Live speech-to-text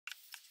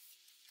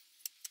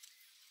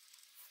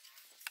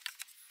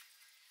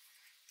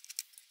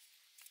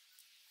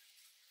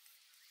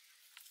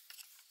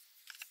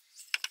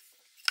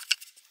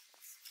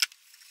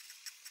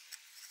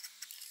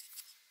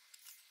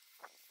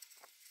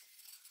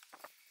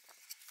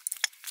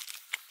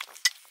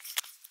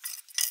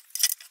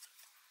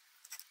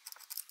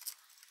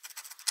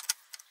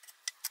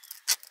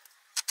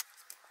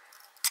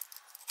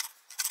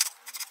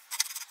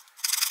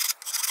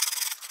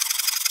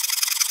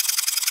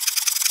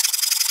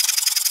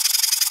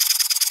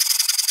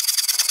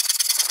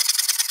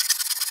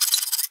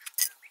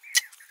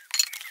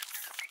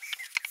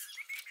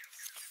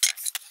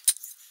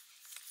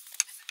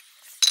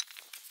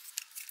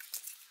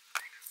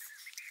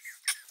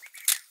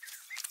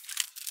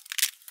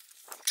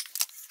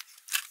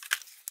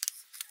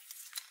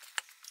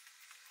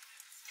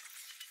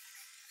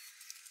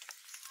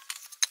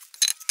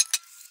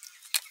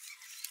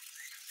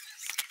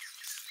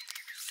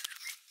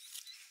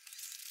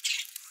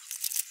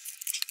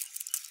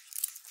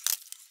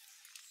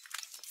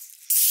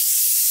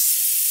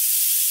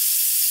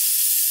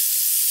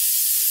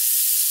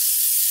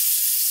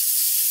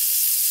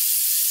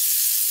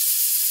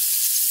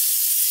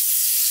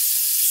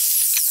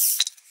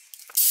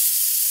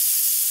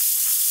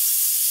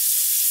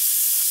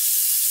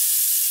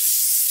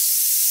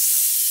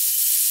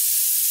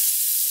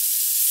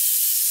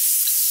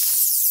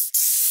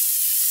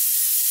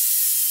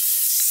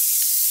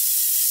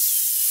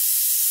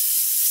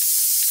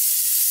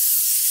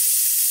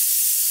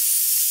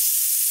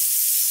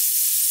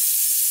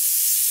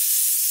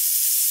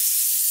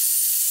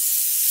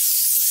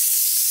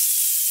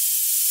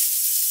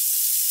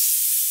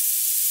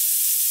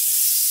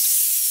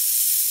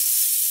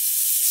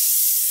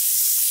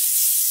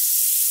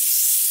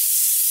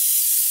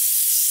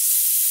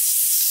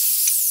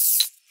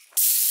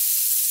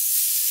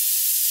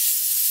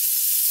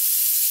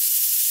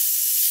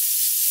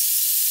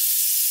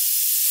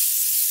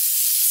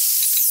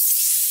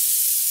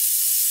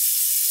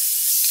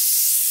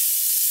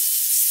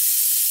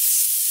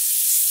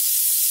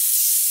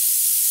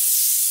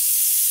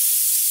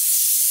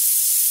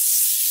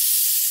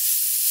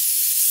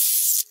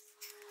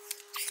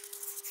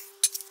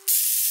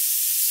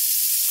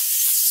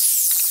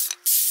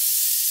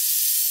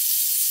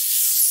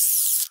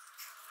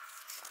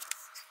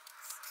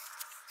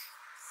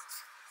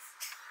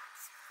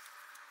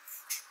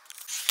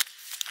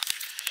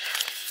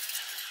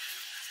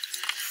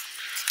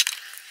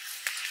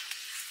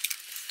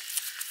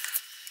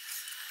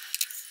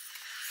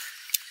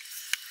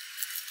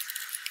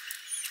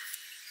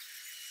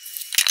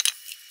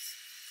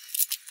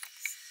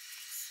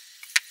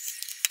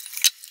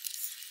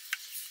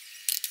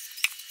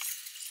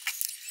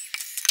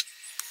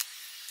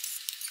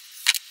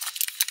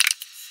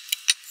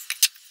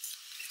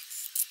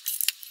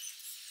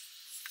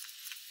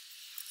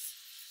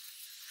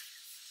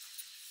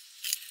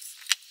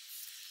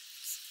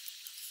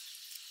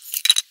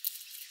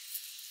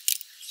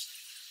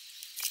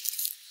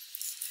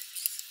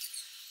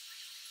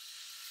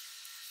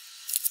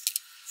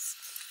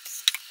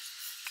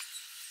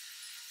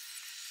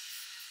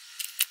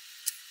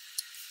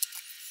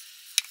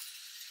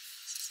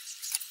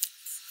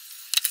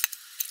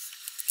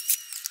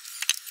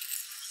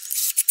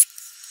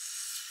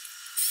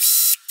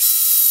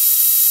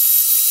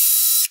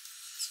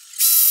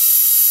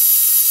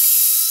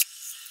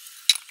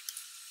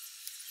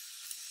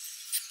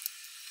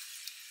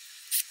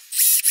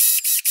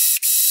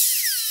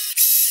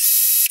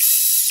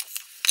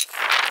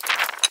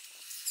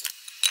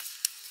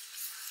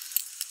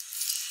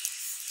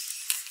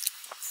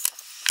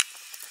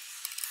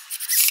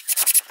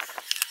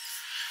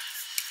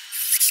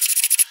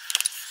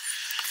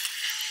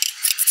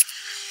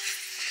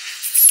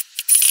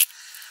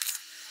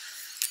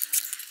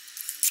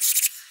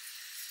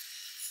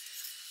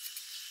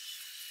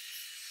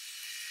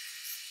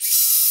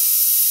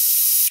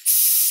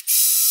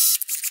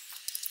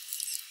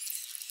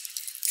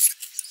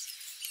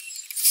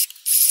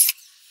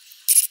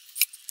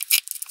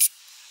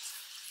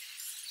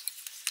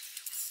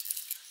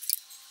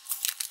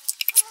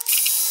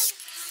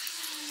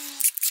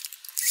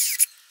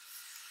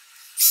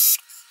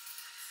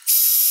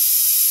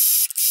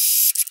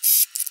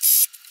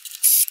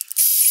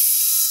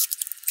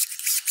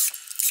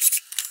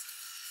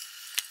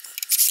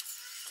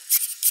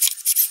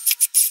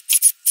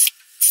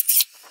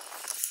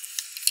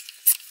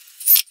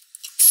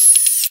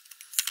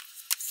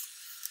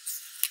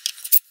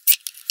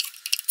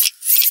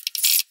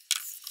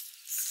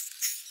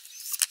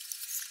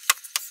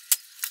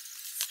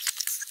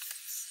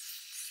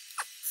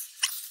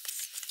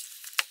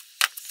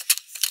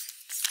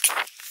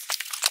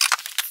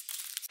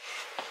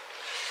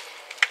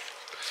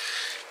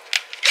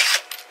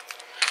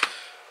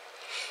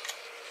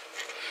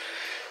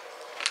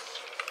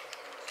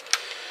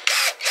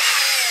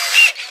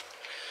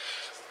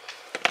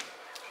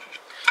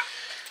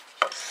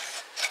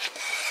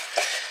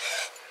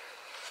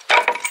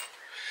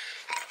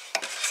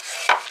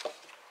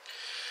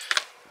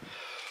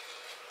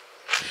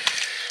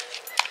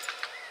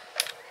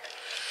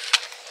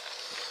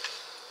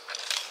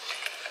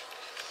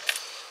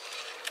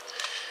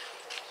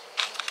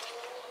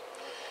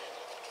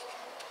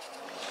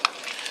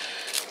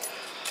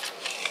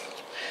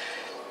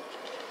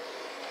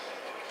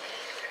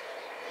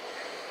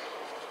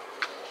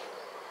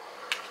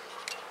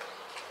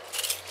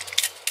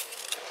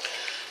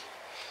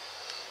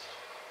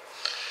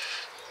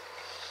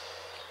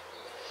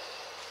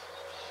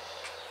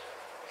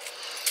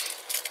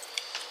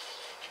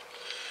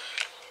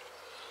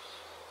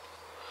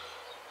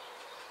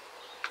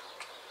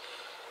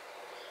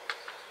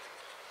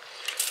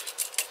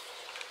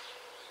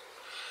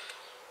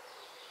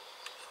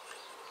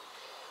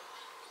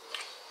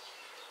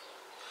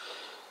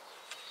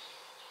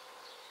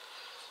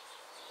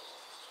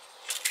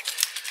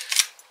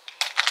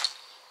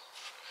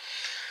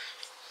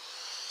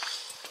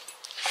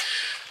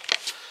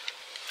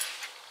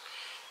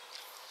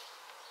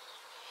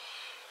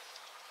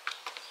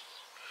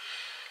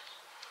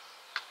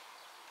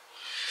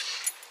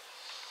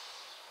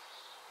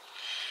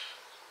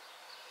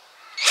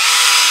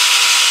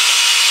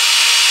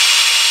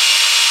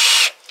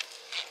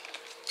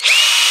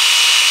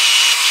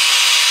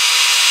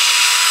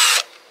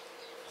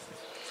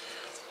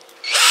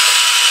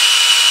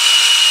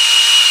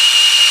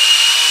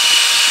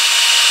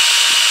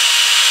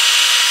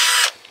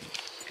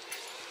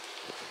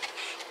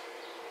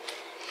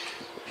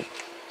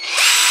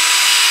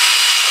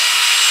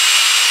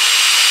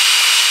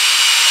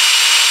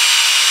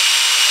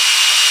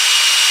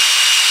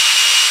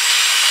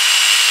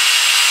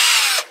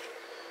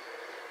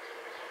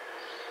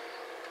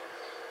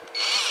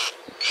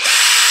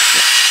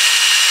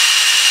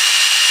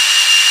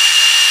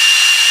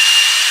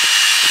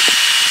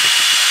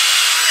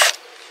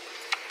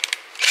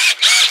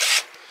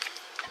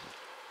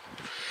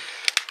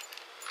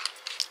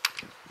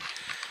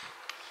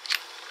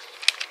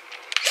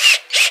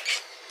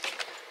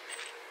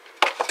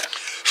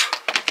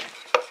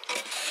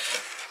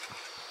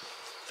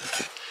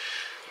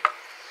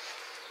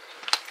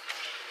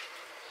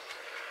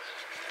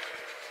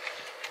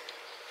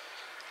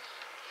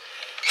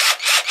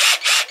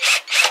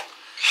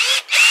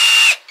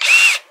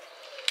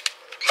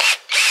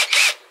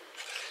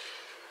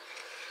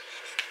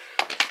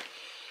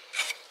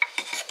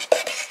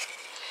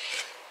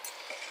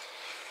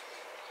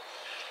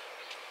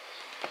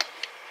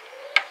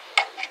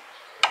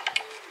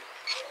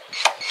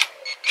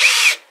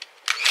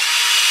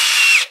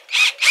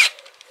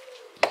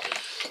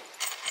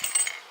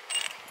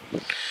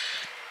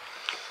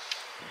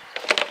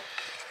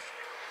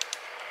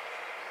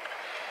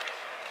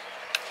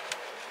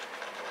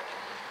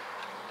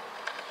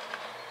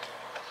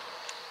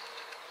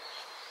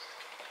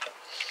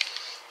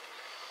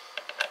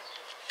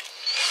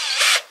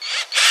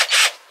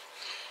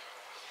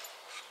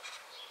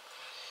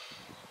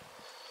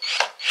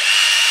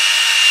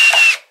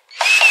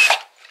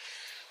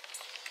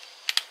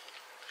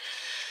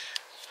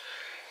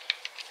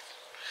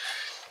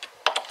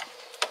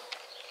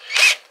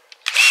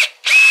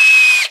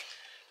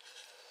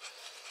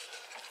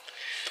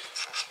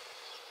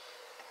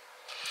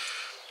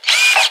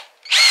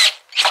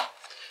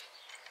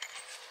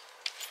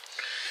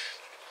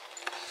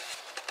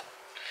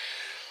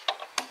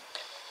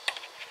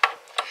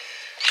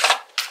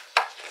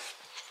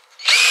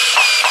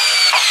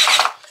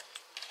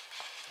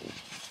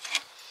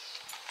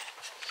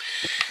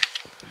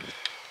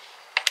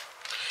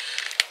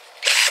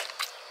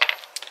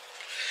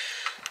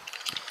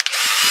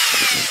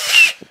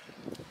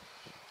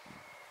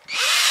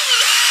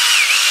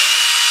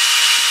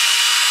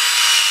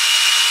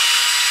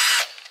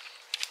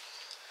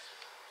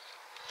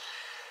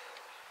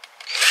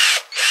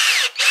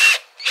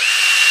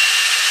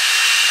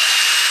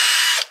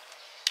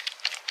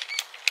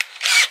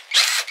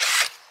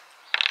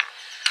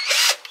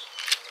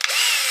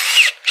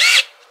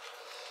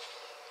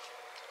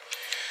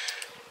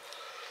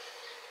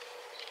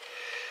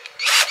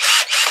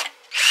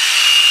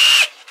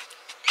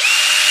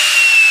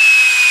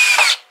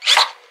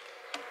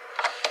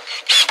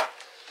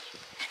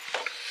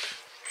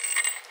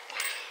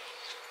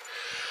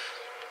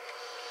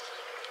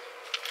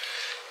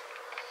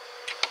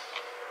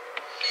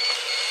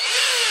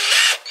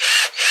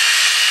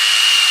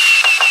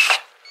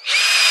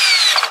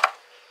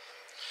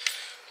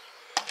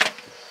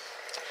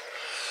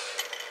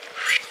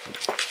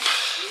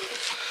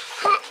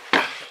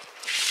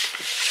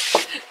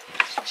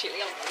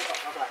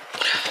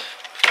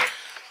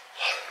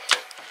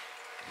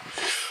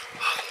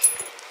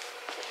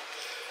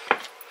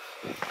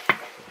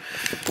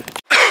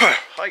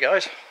Hi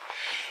guys,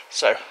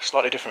 so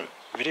slightly different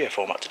video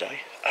format today.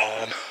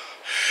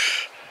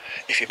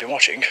 If you've been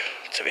watching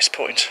to this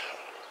point,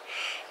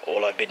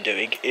 all I've been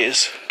doing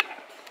is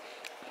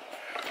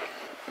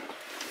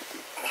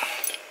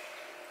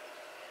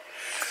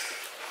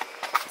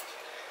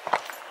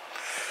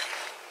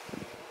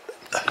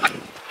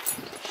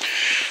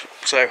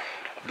I've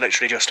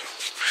literally just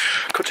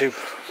cut to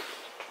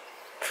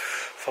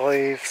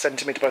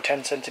 5cm by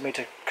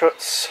 10cm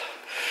cuts,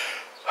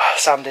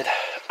 sanded,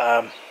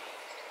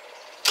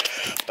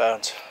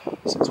 burnt,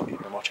 so that's what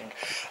you've been watching,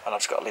 and I've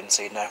just got a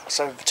linseed now.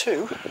 So the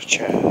two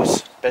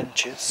chairs,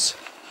 benches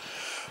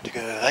to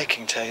go to the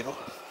baking table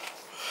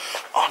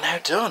are now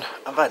done,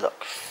 and they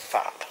look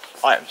fab.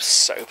 I am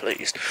so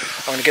pleased.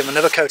 I'm going to give them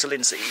another coat of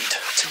linseed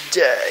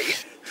today,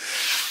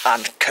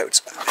 and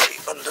coat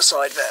the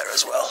underside there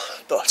as well,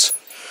 but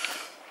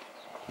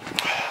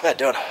they're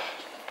done,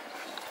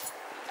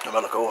 and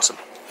they look awesome,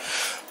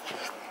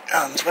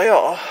 and they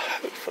are,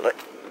 hopefully,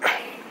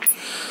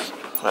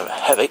 they're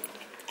heavy,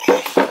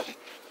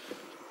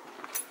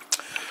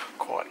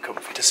 quite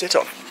comfy to sit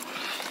on.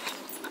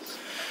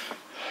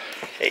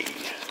 Hey,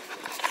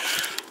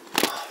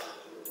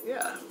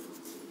 yeah.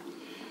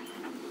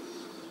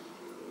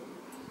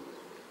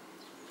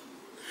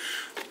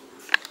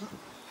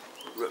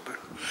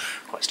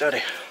 Quite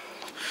sturdy.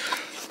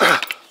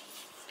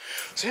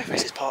 So yeah,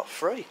 this is part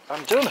 3.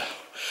 I'm done.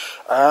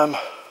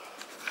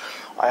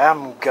 I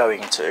am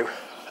going to,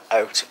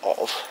 out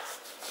of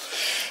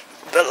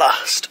the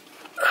last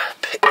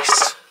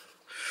piece,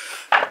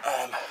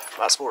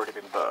 that's already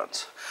been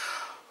burnt,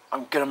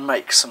 I'm going to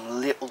make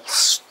some little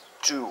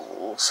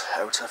stools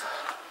out of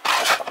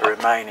the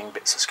remaining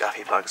bits of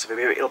scaffy planks.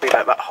 It'll be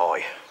about that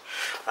high.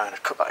 I'm going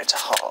to cut that into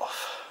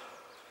half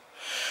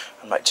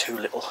and make two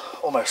little,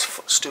 almost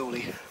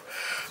footstooly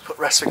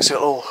footrest things, so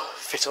it'll all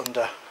fit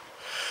under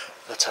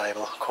the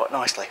table quite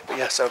nicely. But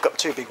yeah, so I've got the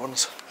two big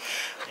ones.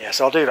 Yeah,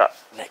 so I'll do that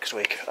next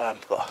week.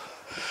 But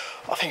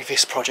I think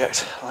this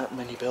project, like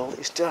mini build,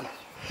 is done.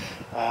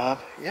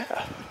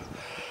 Yeah,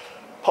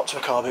 popped to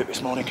a car boot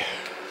this morning.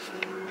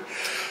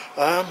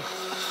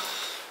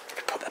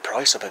 Put their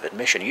price up of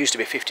admission. It used to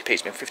be 50p,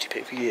 it's been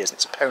 50p for years, and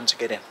it's £1 to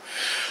get in.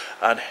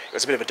 And it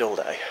was a bit of a dull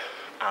day,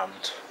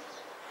 and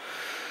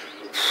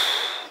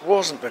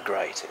wasn't the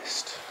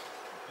greatest.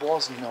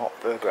 Was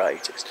not the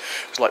greatest.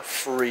 It was like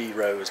 3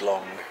 rows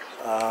long.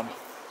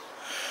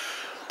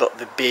 But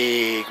the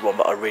big one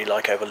that I really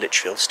like over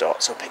Lichfield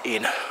starts up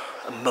in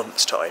a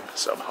month's time,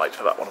 so I'm hyped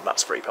for that one, and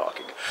that's free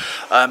parking.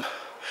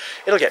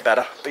 It'll get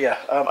better, but yeah,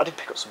 I did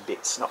pick up some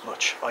bits, not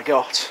much. I'm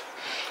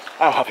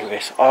happy with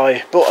this.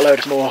 I bought a load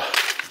of more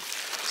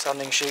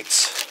sanding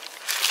sheets,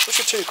 which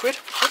were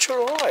 £2, which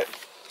were alright.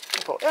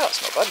 I thought, yeah,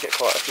 it's not bad, get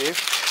quite a few.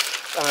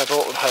 And I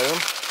brought them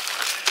home,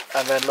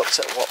 and then looked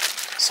at what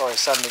size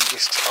sanding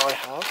discs I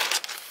have.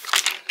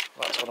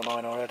 That's one of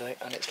mine already,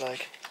 and it's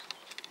like,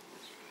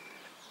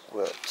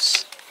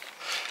 whoops,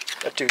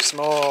 they're too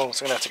small,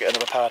 so I'm going to have to get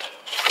another pad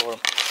for them.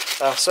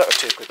 So it was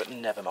 £2, but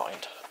never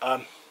mind.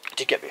 I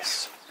did get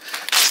this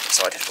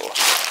decided for.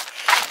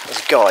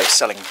 There's a guy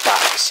selling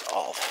bags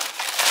of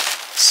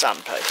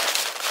sandpaper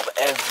of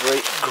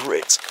every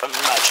grit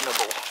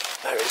imaginable.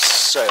 There is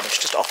so much,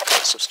 just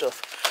offcuts of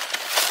stuff.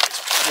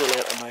 It's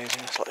brilliant,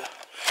 amazing. It's like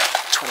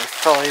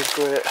 25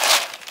 grit,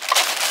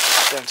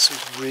 down to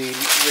some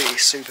really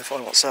super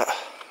fine. What's that?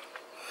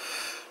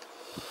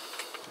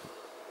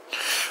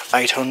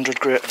 800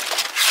 grit.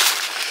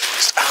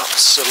 Just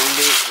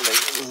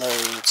absolutely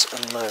loads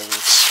and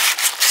loads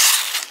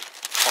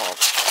of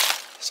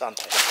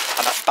sandpaper.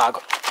 And that bag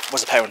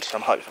was £1, so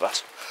I'm hyped for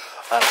that.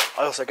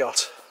 I also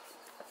got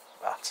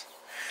that.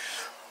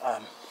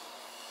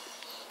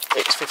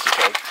 It's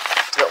 50p.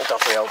 It's a little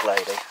dodgy old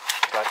lady.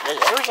 She's like, yeah,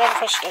 use them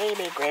for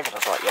steaming gravy. And I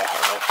was like, yeah, I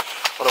know.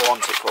 What I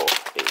want it for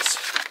is,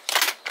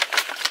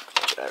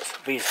 you know,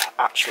 these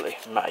actually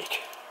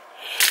make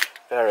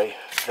very,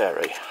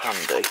 very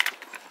handy,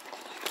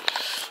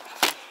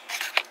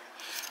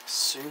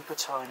 super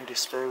tiny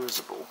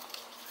disposable.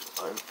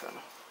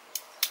 Open.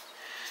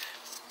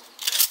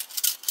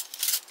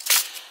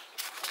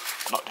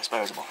 Not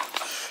disposable.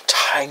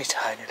 Tiny,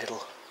 tiny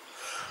little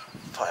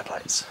fire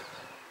plates.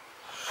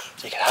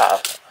 So you can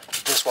have, if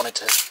you just wanted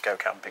to go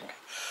camping,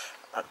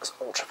 and it was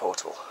ultra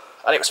portable.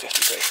 And it was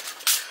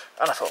 50p.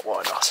 And I thought,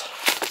 why not?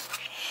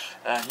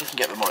 You can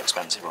get the more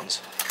expensive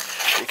ones,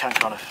 but you can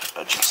kind of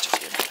adjust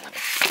it in.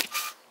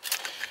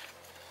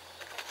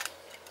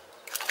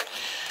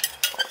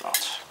 Or not.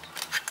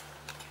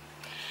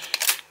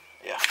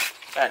 Yeah,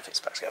 and it fits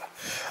back together.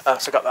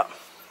 So I got that.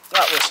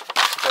 That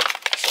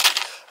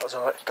was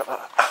alright, got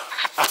that.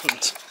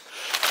 And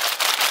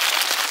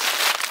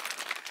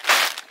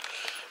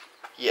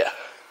yeah.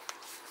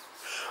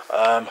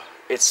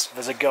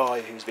 There's a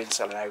guy who's been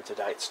selling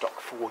out-of-date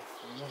stock for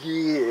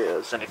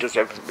years, and he does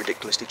everything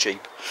ridiculously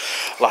cheap.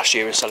 Last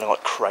year he was selling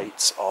like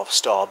crates of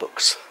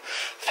Starbucks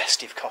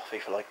festive coffee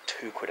for like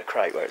 £2 a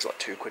crate, where it's like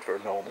 £2 for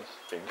a normal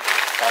thing.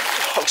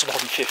 That was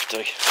about 50.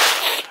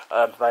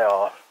 They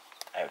are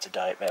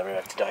out-of-date, very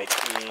out-of-date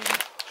in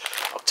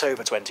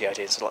October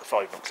 2018, so like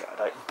 5 months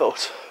out-of-date.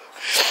 But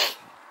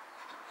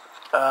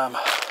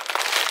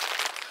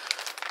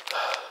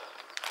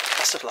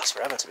that stuff lasts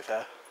forever, to be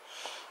fair.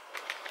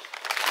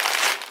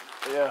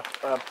 But yeah,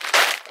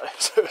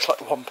 so it's like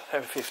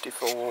 £1.50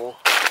 for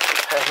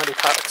how many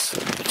packs?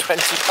 20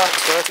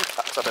 packs, 30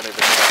 packs, I don't even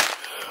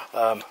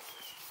know.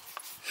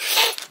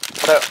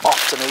 I don't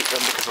often eat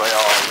them because they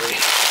are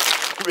really,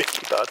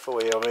 really bad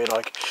for you. I mean,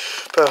 like,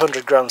 per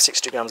 100 grams,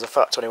 60 grams of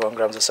fat, 21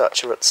 grams of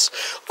saturates,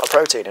 a lot of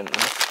protein in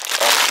them.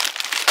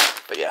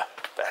 But yeah,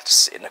 they're just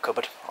sit in the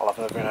cupboard. I'll have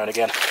them every now and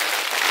again.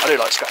 I do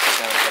like scratches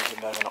now and again,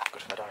 even though they're not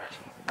good for my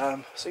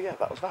diet. So yeah,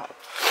 that was that.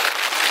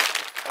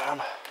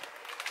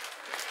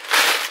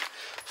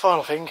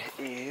 Final thing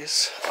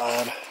is,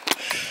 I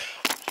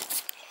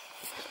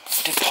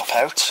did pop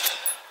out.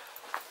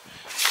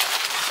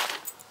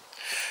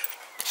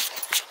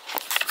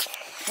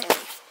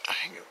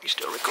 Hang on, you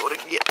still recording?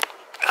 Yeah.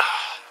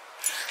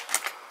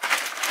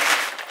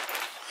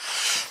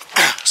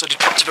 So I did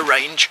pop to the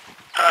range,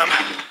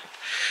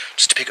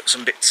 just to pick up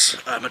some bits.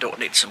 My daughter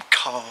needed some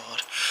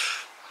card,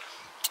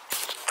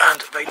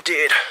 and they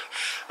did.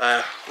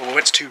 Well, we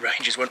went to 2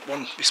 ranges. Went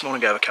one this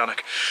morning over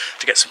Cannock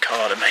to get some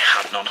card, and they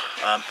had none,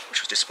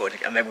 which was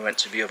disappointing. And then we went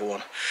to the other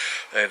one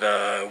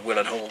over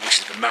Willen Hall, which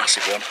is the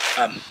massive one.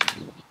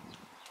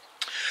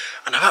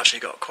 And I've actually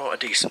got quite a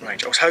decent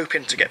range. I was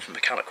hoping to get from the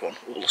Cannock one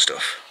all the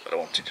stuff that I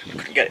wanted. I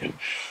couldn't get it,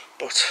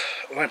 but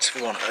I went to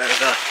the one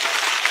over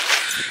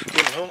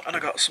Willen Hall, and I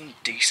got some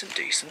decent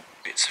bits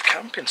of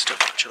camping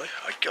stuff. Actually,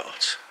 I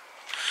got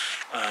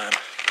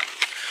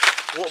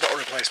water bottle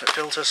replacement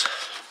filters.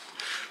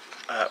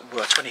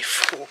 Were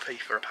 24p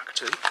for a pack of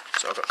 2,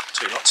 so I got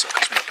 2 lots, so it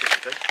cost me like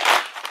 50p.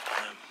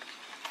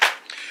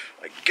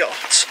 I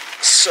got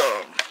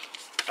some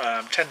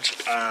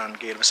tent and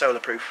gear with solar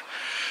proof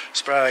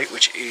spray,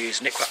 which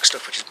is Nickwack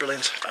stuff, which is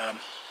brilliant. That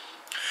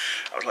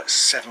was like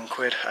 £7,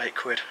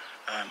 £8.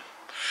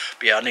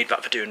 But yeah, I need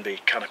that for doing the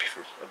canopy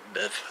for a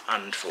bit,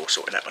 and for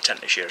sorting out my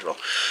tent this year as well.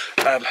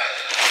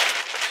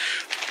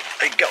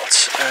 I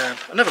got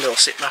another little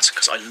sit mat,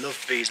 because I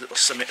love these little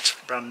Summit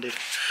branded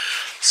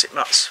sit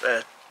mats.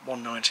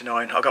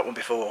 £1.99. I got one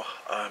before.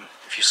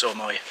 If you saw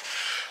my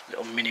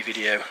little mini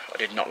video I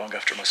did not long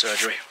after my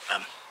surgery,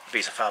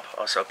 these are fab.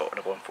 Also I bought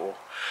another one for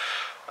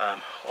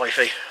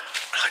wifey,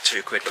 like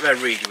 £2, but they're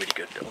really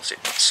good little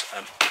sit mats.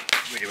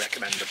 Really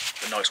recommend them.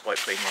 The nice white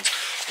clean ones,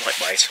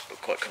 lightweight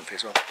but quite comfy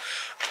as well.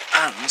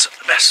 And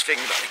the best thing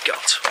that I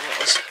got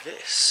was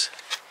this,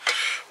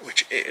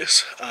 which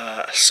is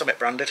Summit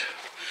branded.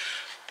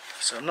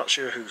 So I'm not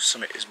sure who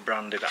Summit is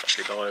branded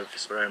actually by, if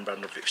it's their own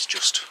brand or if it's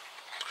just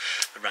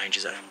the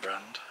range's own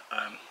brand.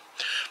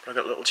 But I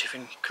got a little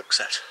tiffin cook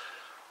set.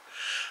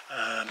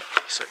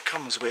 So it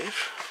comes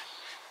with,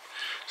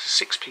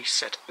 it's a 6-piece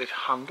set with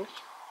handle.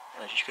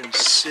 As you can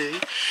see,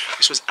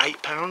 this was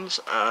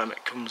 £8.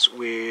 It comes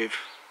with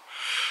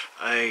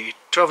a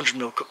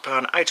 1200ml cook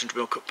pan,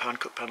 800ml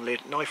cook pan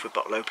lid, knife with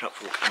bottle opener,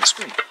 fork and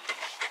spoon.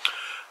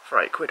 for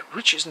 £8,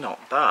 which is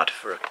not bad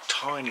for a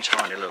tiny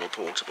little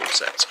portable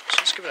set. So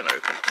let's give it an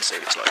open and see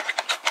what it's like.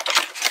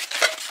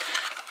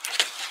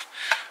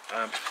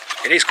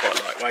 It is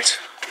quite lightweight.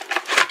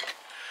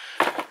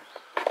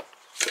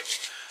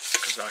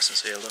 It's nice and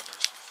sealed up.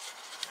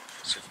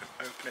 Let's see if we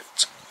can open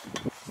it.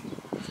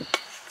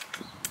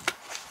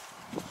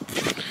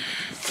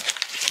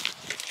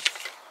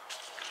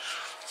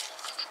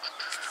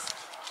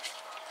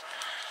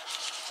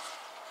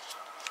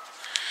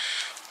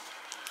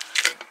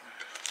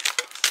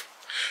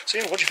 So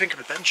yeah, what do you think of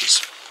the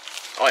benches?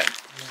 I am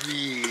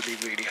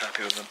really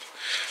happy with them.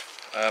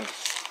 I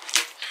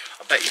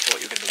bet you thought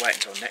you were going to wait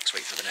until next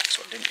week for the next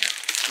one, didn't you?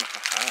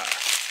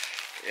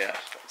 Yeah,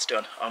 it's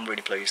done. I'm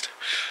really pleased.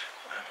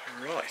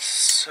 Right,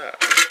 so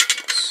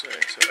let's see.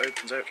 So it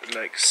opens out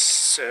like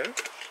so.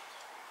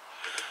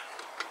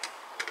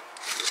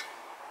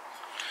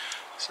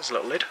 This is a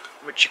little lid,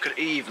 which you could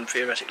even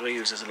theoretically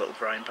use as a little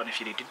frying pan if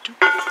you needed to.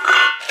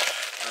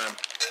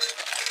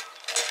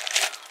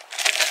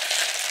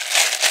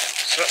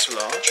 So that's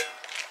large.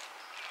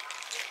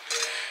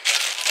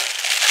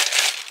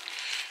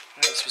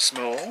 That's for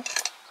small.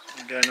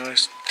 You get a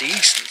nice,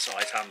 decent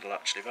size handle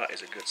actually. That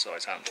is a good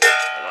size handle.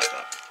 I like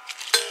that.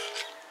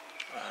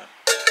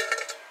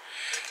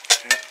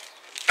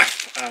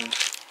 Yeah. And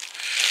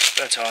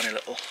they're tiny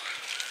little.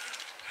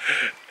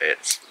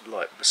 It's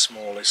like the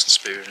smallest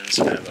spoons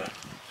ever.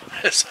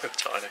 They're so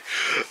tiny.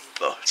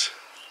 But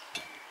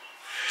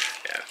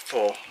yeah,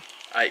 for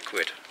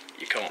 £8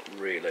 you can't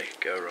really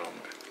go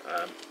wrong.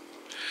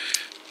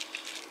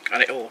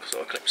 And it all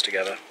sort of clips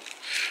together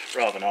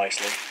rather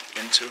nicely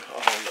into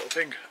a whole little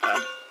thing.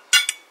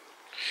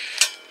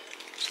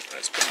 So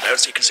let's put them down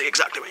so you can see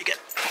exactly what you get.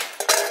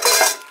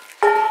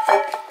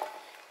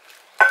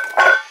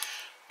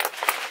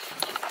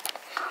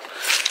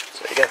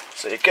 So there you go.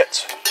 So you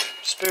get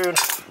spoon,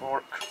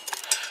 fork,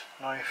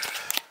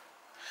 knife.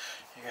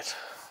 You get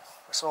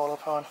a smaller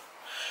pan,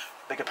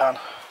 bigger pan,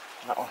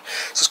 and that one.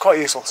 So it's quite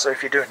useful. So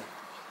if you're doing,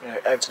 you know,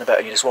 out and about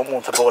and you just want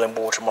one for boiling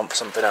water and one for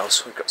something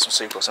else, we've got some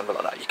soup or something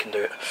like that, you can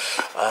do it.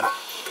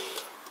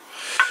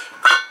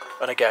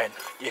 And again,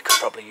 you could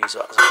probably use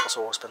that as a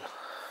saucepan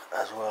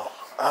as well.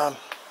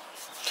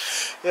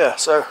 Yeah,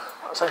 so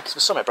I'd say it's the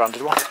Summit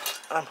branded one.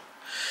 It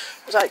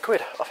was £8.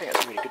 I think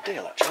it's a really good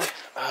deal actually.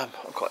 I'm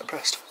quite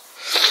impressed.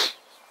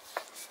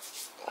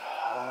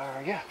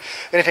 Yeah,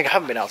 the only thing I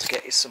haven't been able to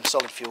get is some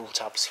solid fuel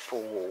tabs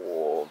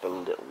for the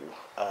little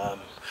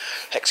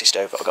hexi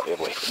stove that I got the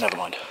other week, but never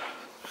mind.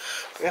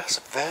 But yeah,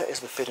 so there is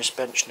the finished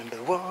bench number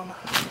 1.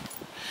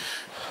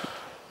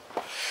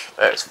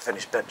 There's the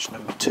finished bench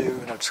number 2,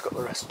 and I've just got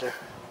the rest to do.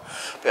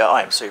 But yeah,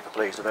 I am super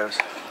pleased with those.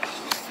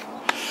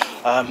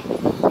 I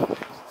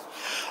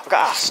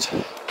got asked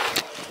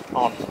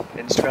on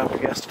Instagram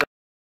yesterday,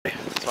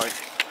 it's like,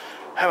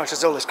 how much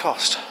does all this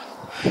cost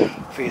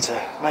for you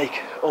to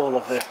make all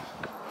of the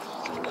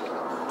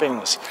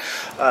things?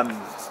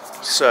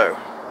 So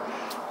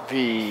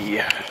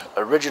the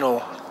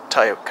original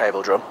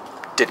cable drum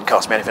didn't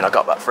cost me anything. I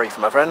got that free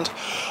from my friend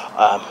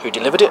who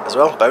delivered it as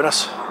well,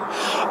 bonus.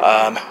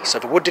 So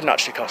the wood didn't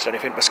actually cost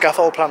anything. The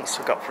scaffold plants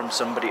I got from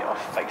somebody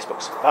off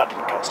Facebook, so that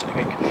didn't cost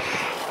anything.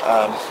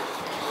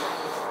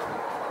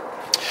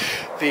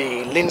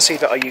 The linseed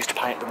that I used to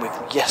paint them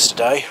with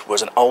yesterday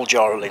was an old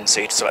jar of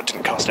linseed, so that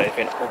didn't cost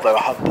anything, although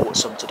I have bought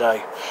some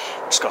today,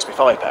 which cost me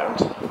 £5.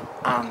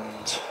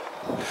 And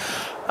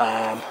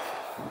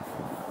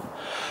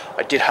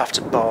I did have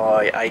to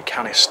buy a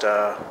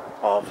canister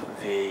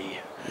of the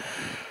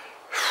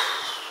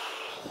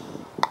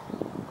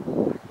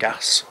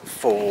gas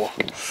for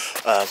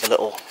the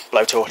little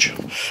blowtorch,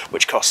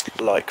 which cost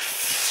like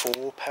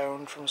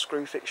 £4 from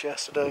Screwfix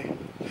yesterday.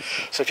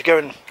 So if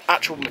you're going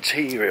actual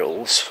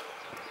materials,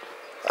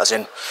 as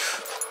in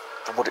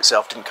the wood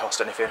itself didn't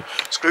cost anything.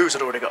 Screws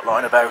had already got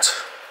lying about.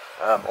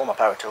 All my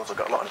power tools have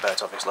got lying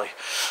about, obviously.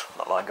 I'm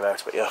not lying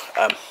about, but yeah.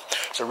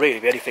 So really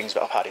the only things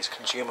that I've had is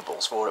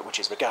consumables for it, which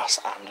is the gas,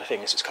 and the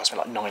thing is it's cost me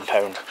like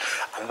 £9,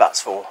 and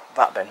that's for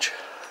that bench.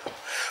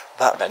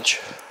 That bench.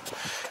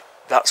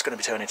 That's going to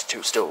be turned into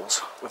 2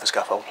 stools with the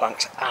scaffold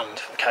planks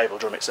and the cable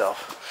drum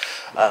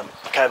itself.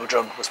 The cable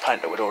drum was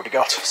paint that we'd already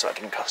got, so that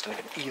didn't cost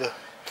anything either.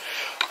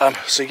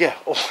 So yeah,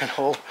 all in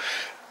all,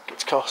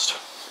 it's cost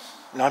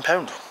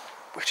 £9,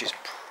 which is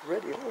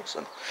pretty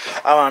awesome.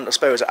 Oh, and I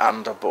suppose,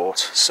 and I bought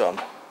some.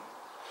 Did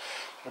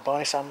I buy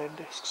any sanding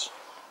discs?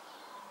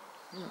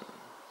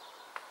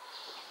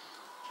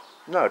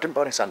 No, I didn't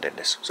buy any sanding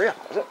discs. So yeah,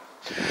 that's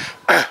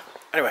it.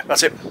 Anyway,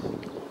 that's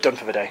it. Done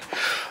for the day.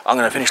 I'm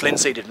going to finish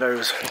linseeding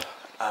those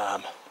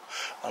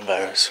and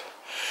those.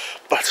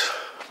 But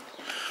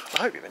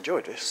I hope you've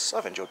enjoyed this.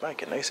 I've enjoyed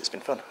making these. It's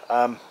been fun.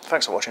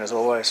 Thanks for watching as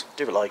always.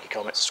 Do a like,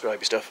 comment, subscribe,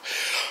 your stuff.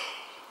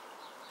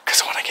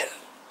 Because I want to get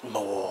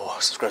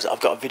more subscribers. I've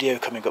got a video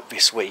coming up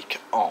this week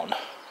on,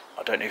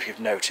 I don't know if you've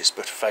noticed,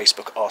 but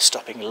Facebook are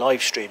stopping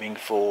live streaming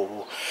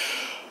for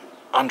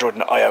Android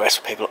and iOS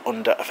for people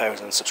under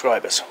 1,000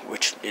 subscribers,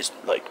 which is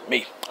like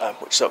me,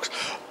 which sucks,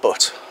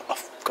 but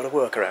I've got a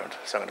workaround,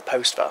 so I'm going to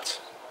post that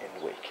in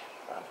the week.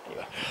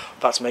 Anyway,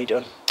 that's me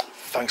done.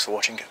 thanks for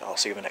watching. I'll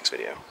see you in the next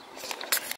video.